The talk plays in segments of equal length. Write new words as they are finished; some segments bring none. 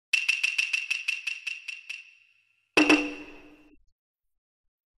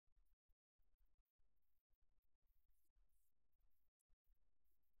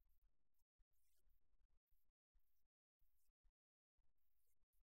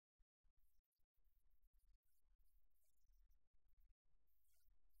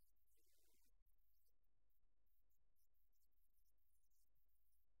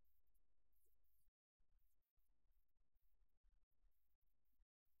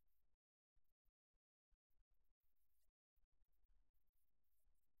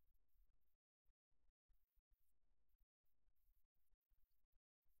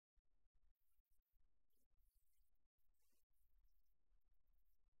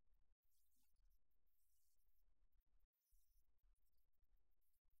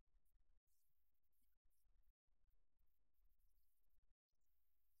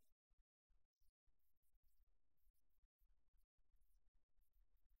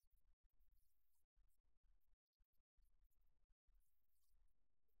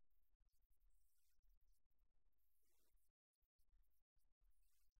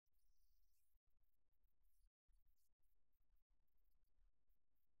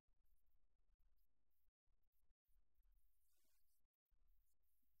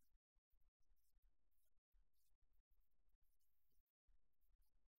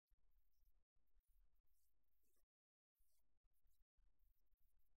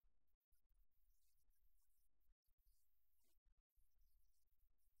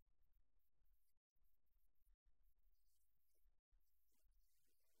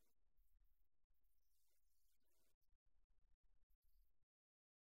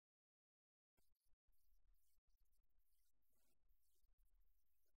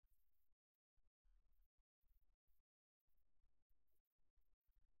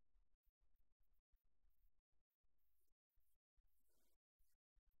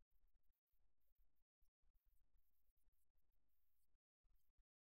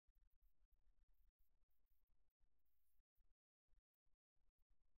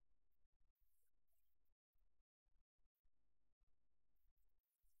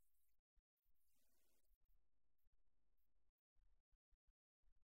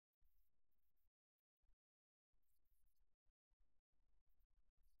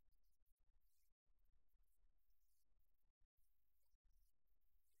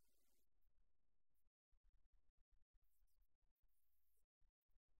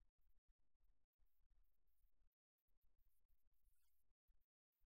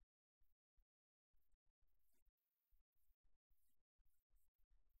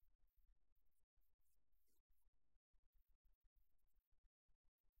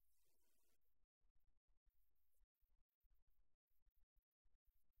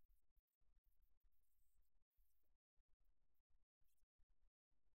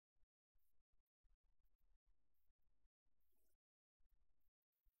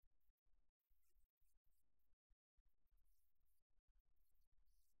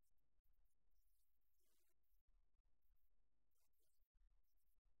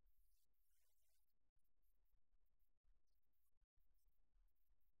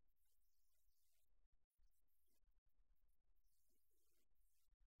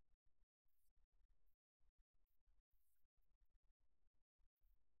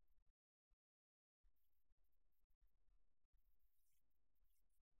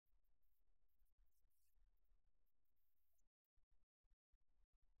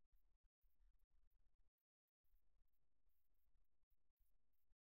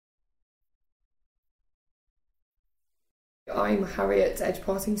I'm Harriet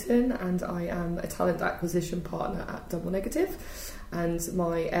Edge-Partington and I am a talent acquisition partner at Double Negative, and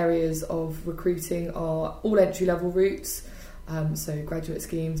my areas of recruiting are all entry-level routes, so graduate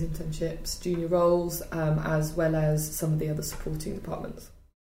schemes, internships, junior roles, as well as some of the other supporting departments.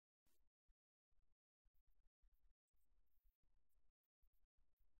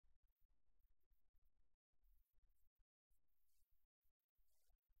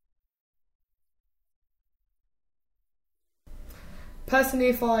 Personally,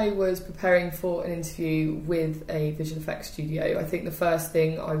 if I was preparing for an interview with a visual effects studio, I think the first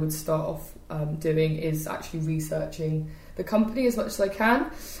thing I would start off doing is actually researching the company as much as I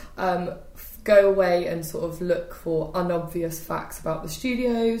can. Go away and sort of look for unobvious facts about the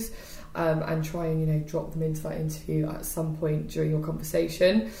studios, and try and drop them into that interview at some point during your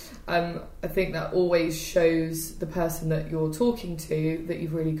conversation. I think that always shows the person that you're talking to that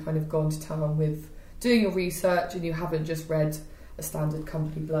you've really kind of gone to town with doing your research and you haven't just read a standard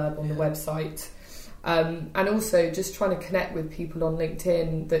company blurb on the website, and also just trying to connect with people on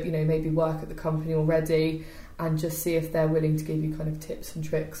LinkedIn that maybe work at the company already, and just see if they're willing to give you kind of tips and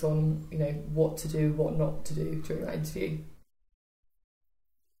tricks on what to do, what not to do during that interview.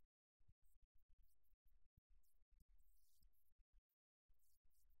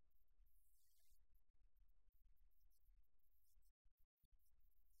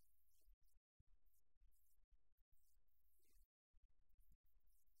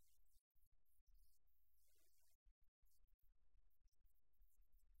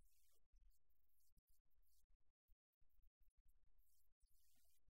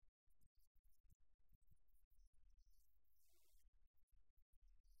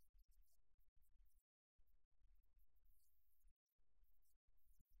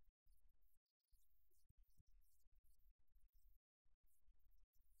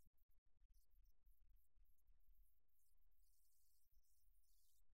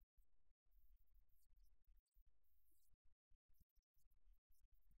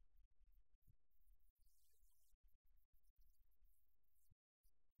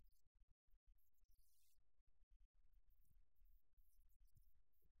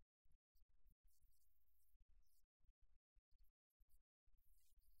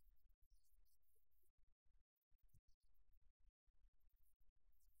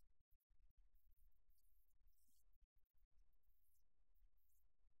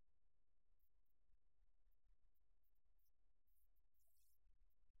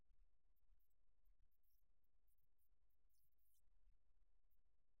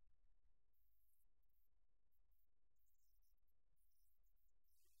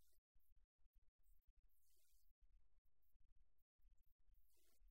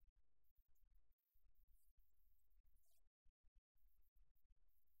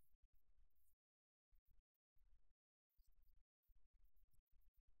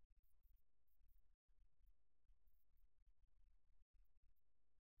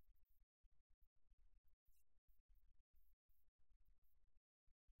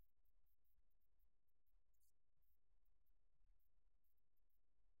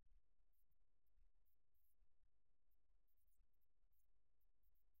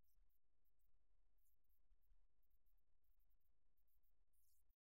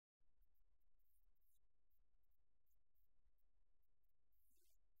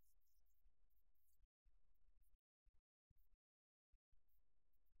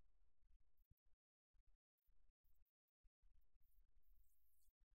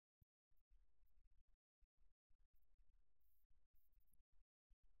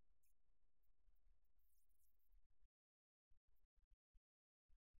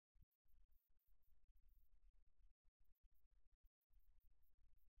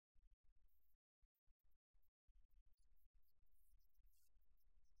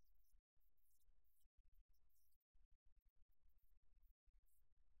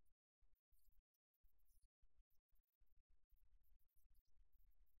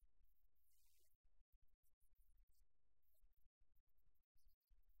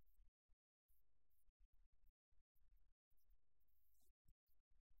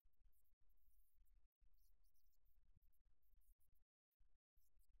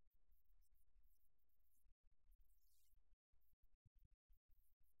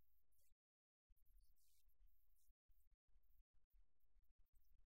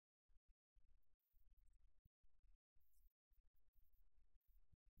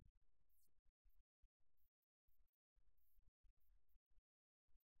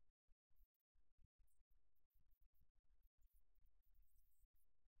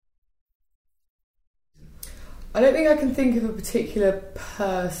 I don't think I can think of a particular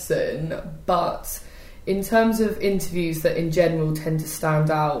person, but in terms of interviews that in general tend to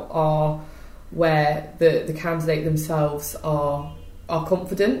stand out are where the candidate themselves are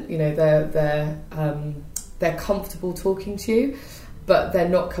confident, you know, they're comfortable talking to you, but they're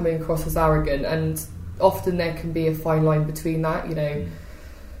not coming across as arrogant, and often there can be a fine line between that, you know.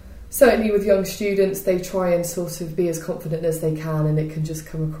 Certainly with young students, they try and sort of be as confident as they can, and it can just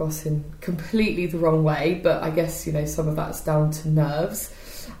come across in completely the wrong way, but I guess, you know, some of that's down to nerves.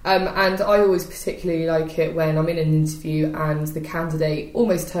 And I always particularly like it when I'm in an interview and the candidate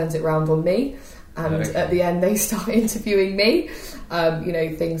almost turns it round on me, and at the end they start interviewing me. You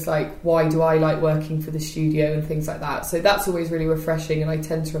know, things like, why do I like working for the studio, and things like that. So that's always really refreshing, and I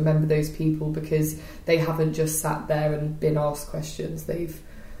tend to remember those people because they haven't just sat there and been asked questions.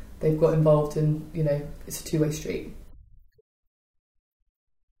 They've got involved, and, you know, it's a two-way street.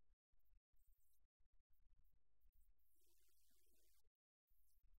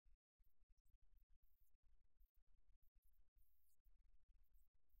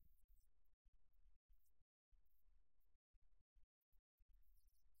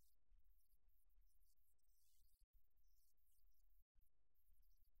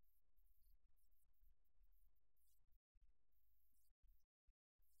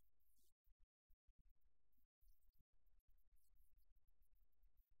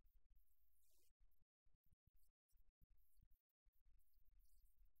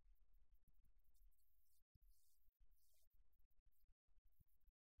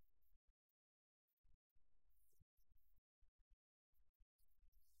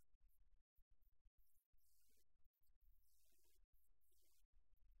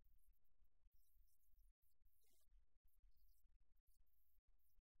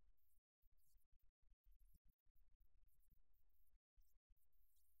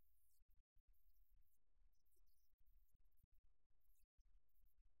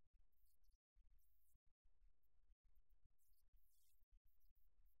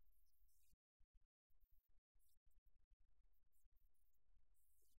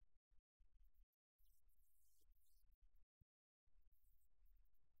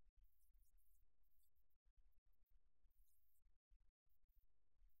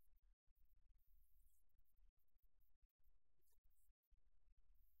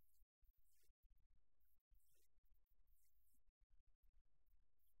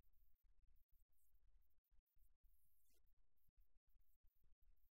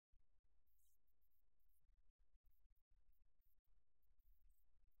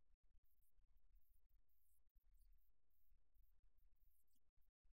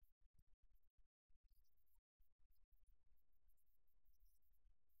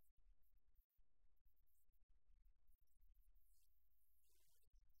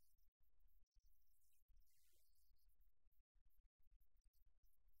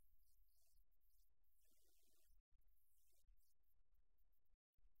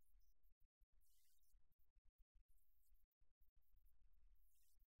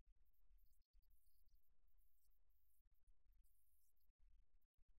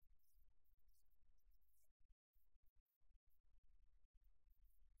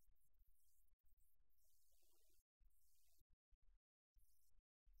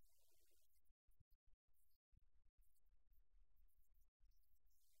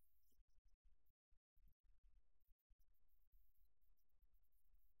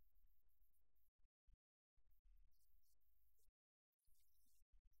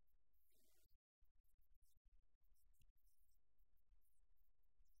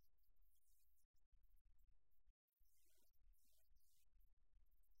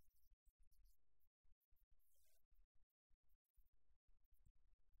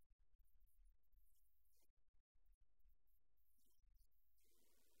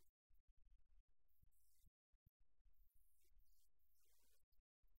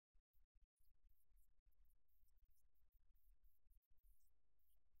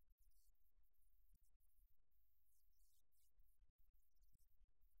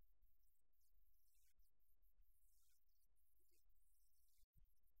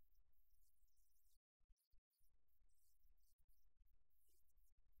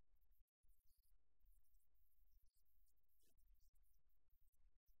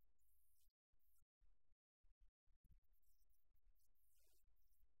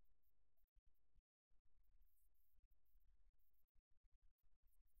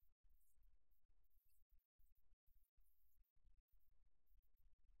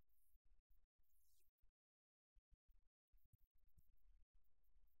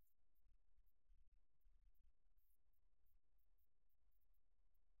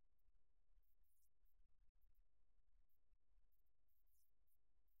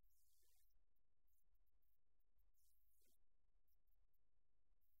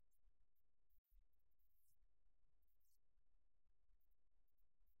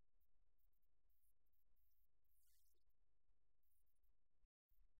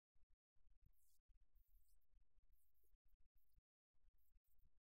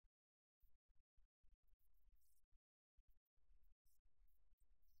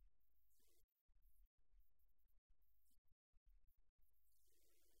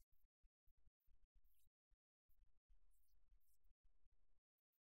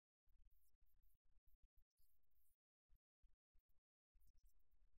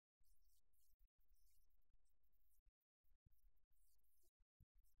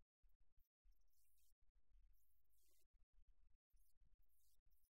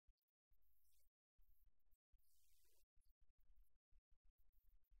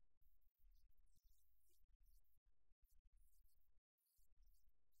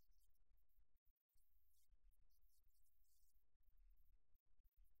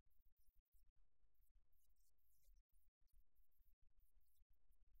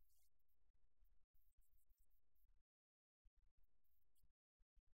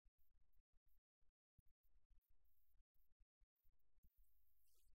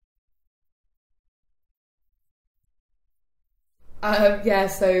 Yeah,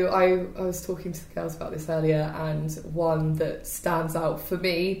 so I was talking to the girls about this earlier, and one that stands out for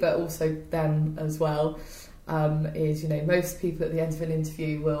me, but also them as well, is, most people at the end of an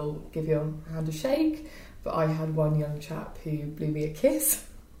interview will give your hand a shake, but I had one young chap who blew me a kiss,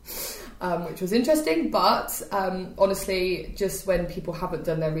 which was interesting, but honestly, just when people haven't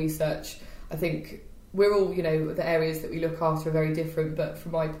done their research, I think we're all, the areas that we look after are very different, but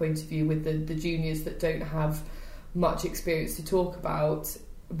from my point of view, with the juniors that don't have much experience to talk about,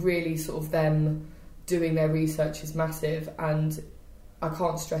 really sort of them doing their research is massive, and I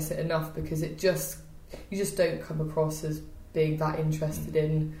can't stress it enough, because you just don't come across as being that interested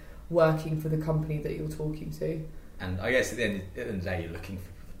in working for the company that you're talking to. And I guess at the end of the day, you're looking for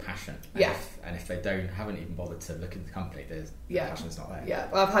the passion. And if they haven't even bothered to look at the company, the passion's not there. Yeah,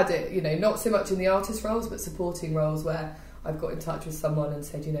 I've had it, not so much in the artist roles, but supporting roles where I've got in touch with someone and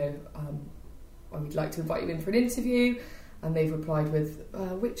said, I would like to invite you in for an interview, and they've replied with,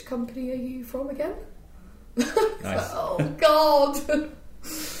 which company are you from again? Nice. Oh God.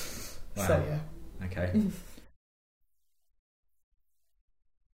 Wow. So yeah. Okay.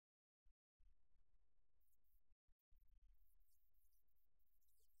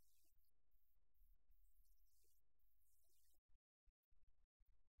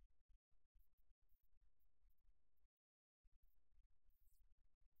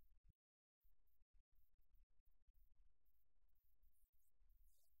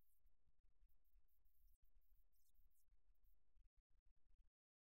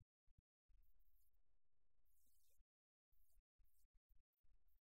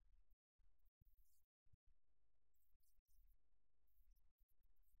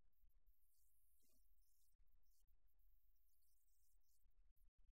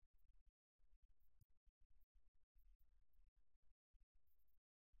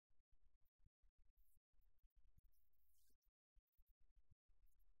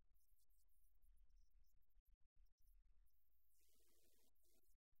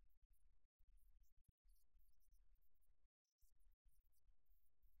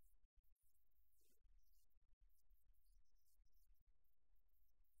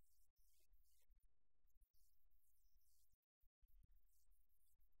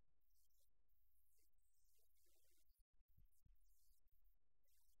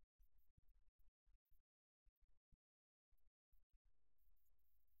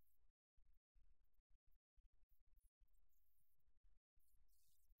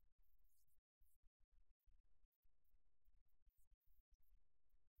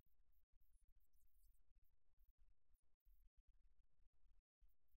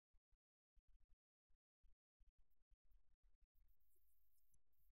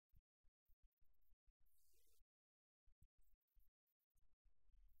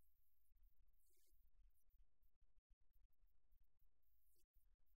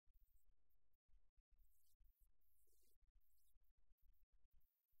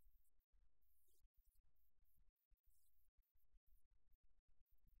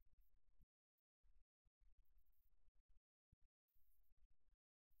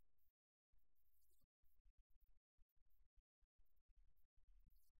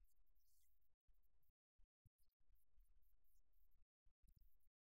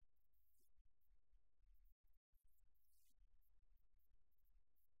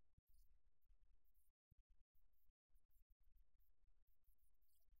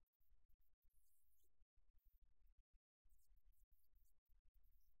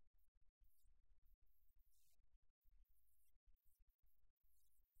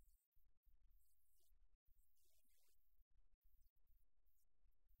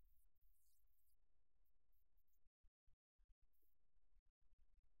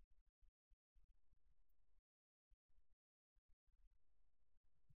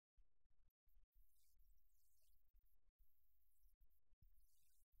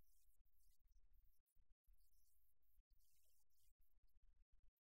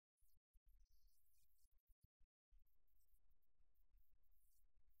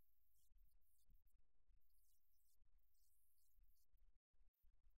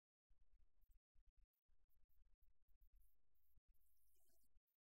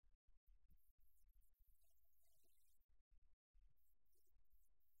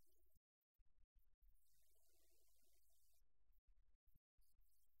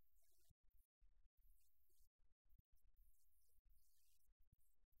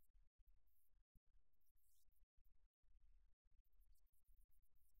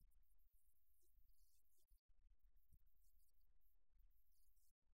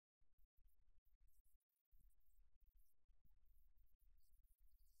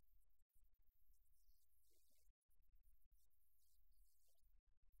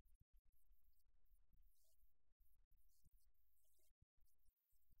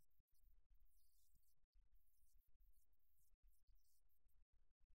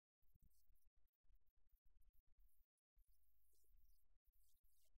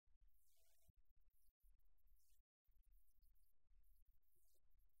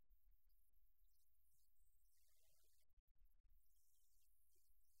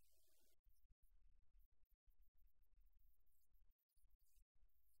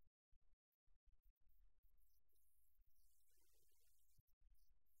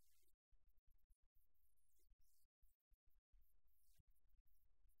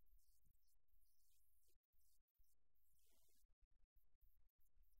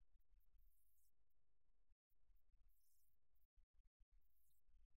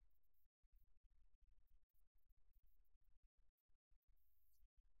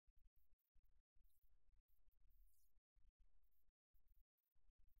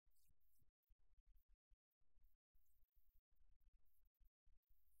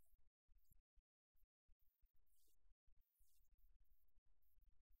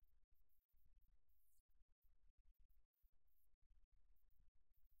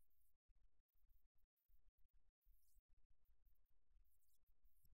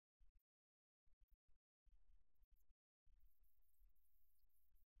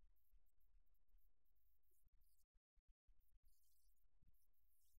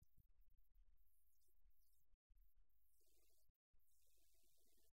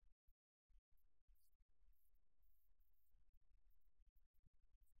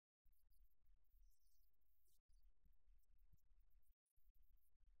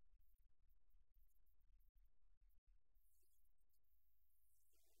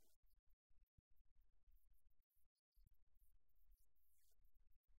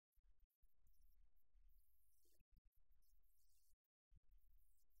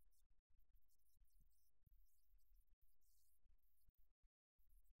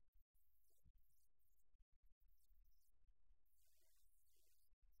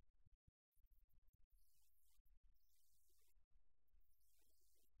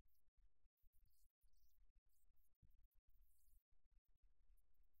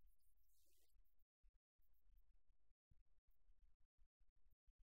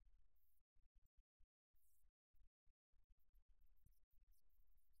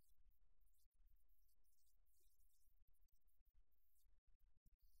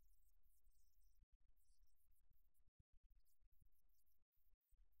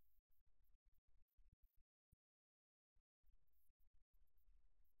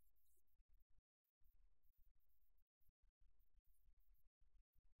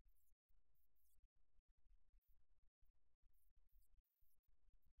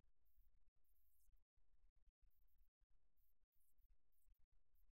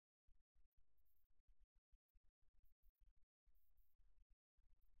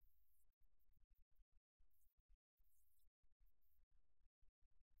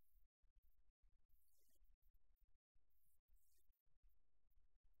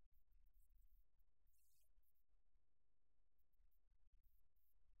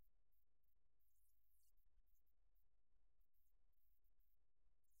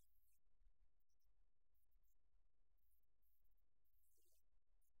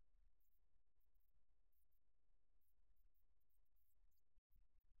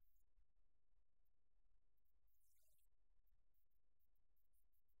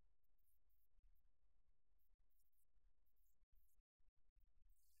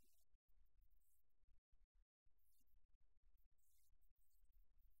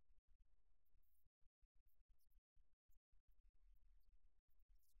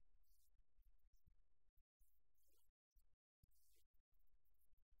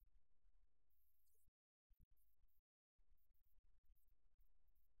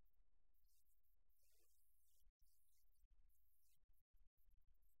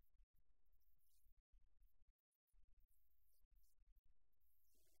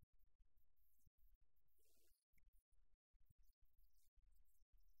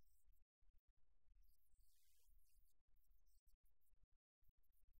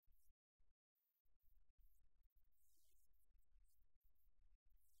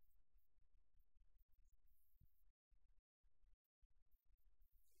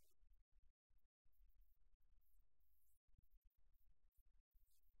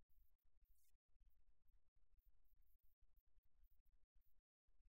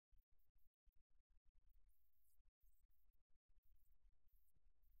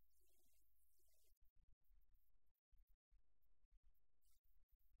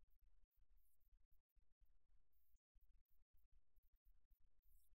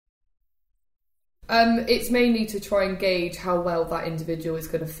 It's mainly to try and gauge how well that individual is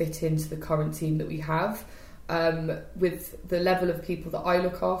going to fit into the current team that we have. With the level of people that I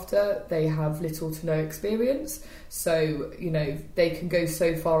look after, they have little to no experience. So, they can go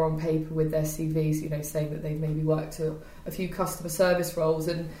so far on paper with their CVs, saying that they've maybe worked a few customer service roles,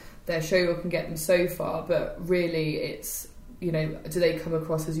 and their showreel can get them so far. But really, it's, do they come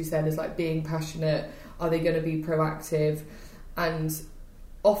across, as you said, as like being passionate? Are they going to be proactive? And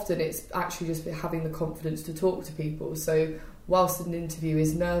often it's actually just having the confidence to talk to people. So whilst an interview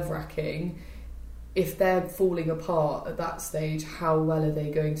is nerve-wracking, if they're falling apart at that stage, how well are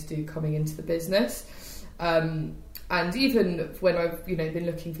they going to do coming into the business? And even when I've been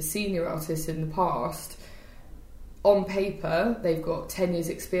looking for senior artists in the past, on paper they've got 10 years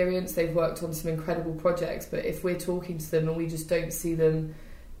experience, they've worked on some incredible projects, but if we're talking to them and we just don't see them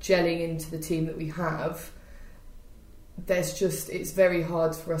gelling into the team that we have, it's very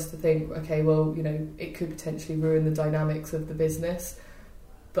hard for us to think, okay, well, it could potentially ruin the dynamics of the business,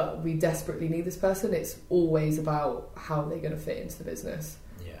 but we desperately need this person. It's always about how they're going to fit into the business.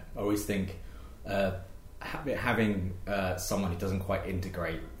 Yeah, I always think having someone who doesn't quite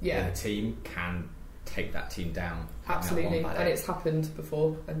integrate in a team can take that team down. Absolutely, and it's happened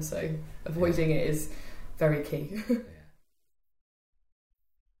before, and so avoiding it is very key.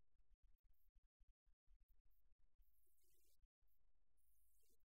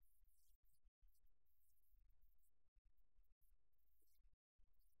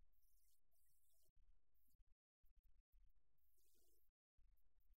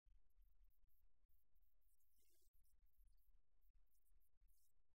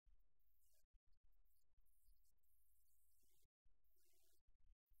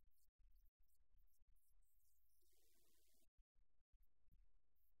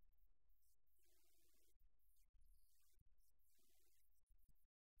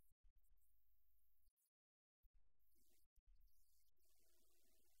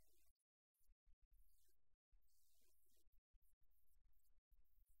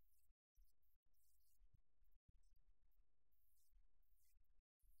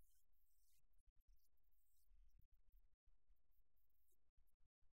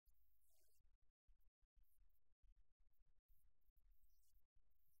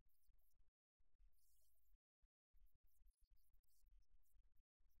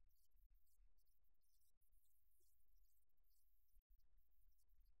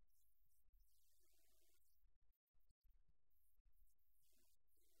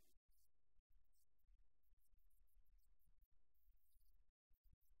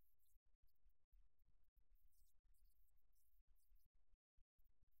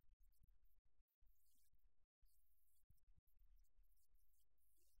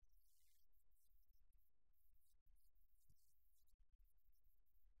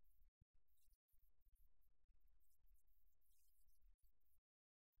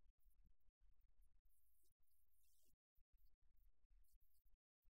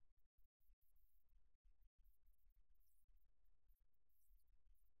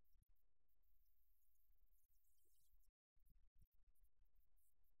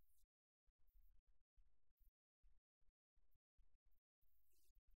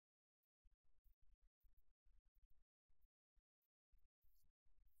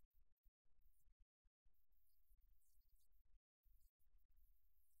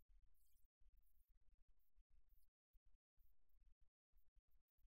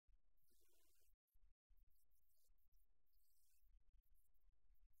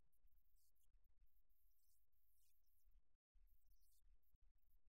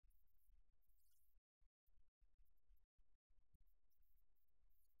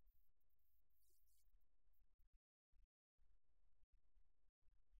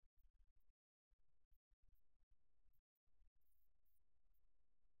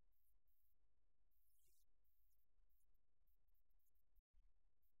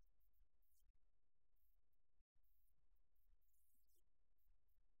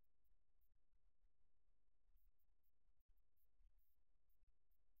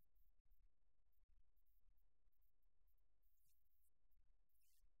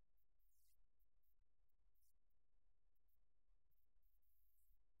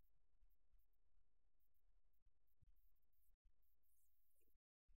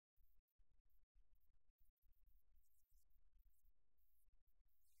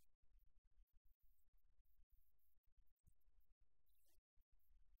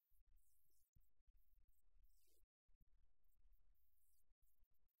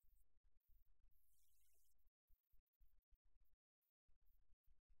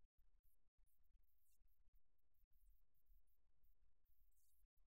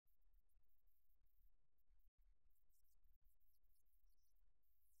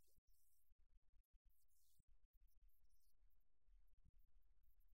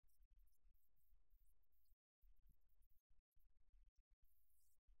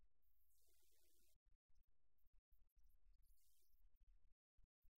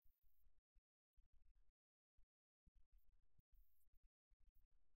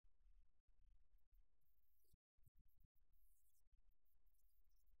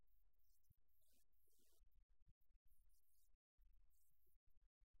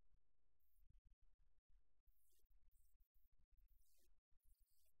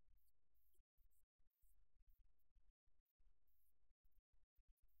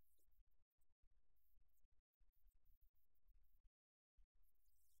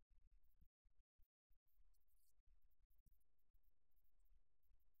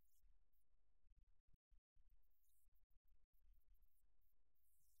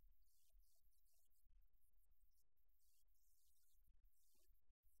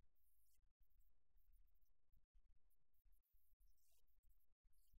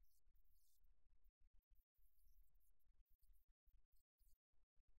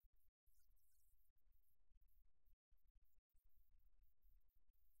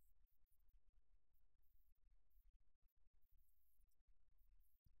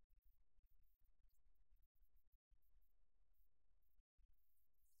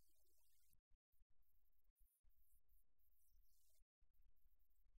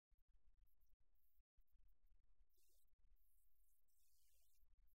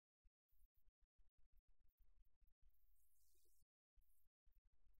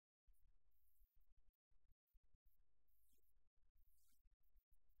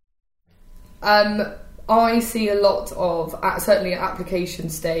 I see a lot of, certainly at application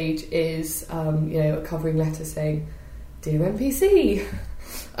stage, is a covering letter saying, "Dear NPC."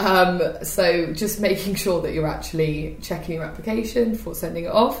 So just making sure that you're actually checking your application before sending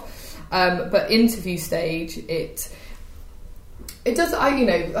it off. But interview stage, it does.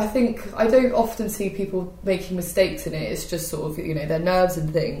 I think I don't often see people making mistakes in it. It's just sort of their nerves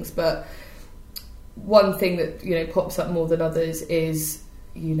and things. But one thing that pops up more than others is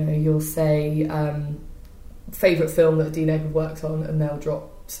you'll say favourite film that DNEG have worked on, and they'll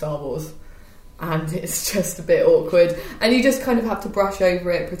drop Star Wars. And it's just a bit awkward, and you just kind of have to brush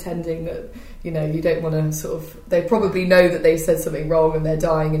over it, pretending that you don't want to sort of. They probably know that they said something wrong and they're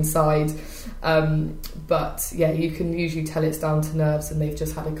dying inside, but yeah, you can usually tell it's down to nerves, and they've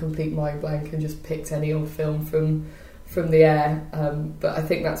just had a complete mind blank and just picked any old film from the air. But I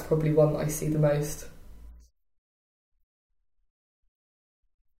think that's probably one that I see the most.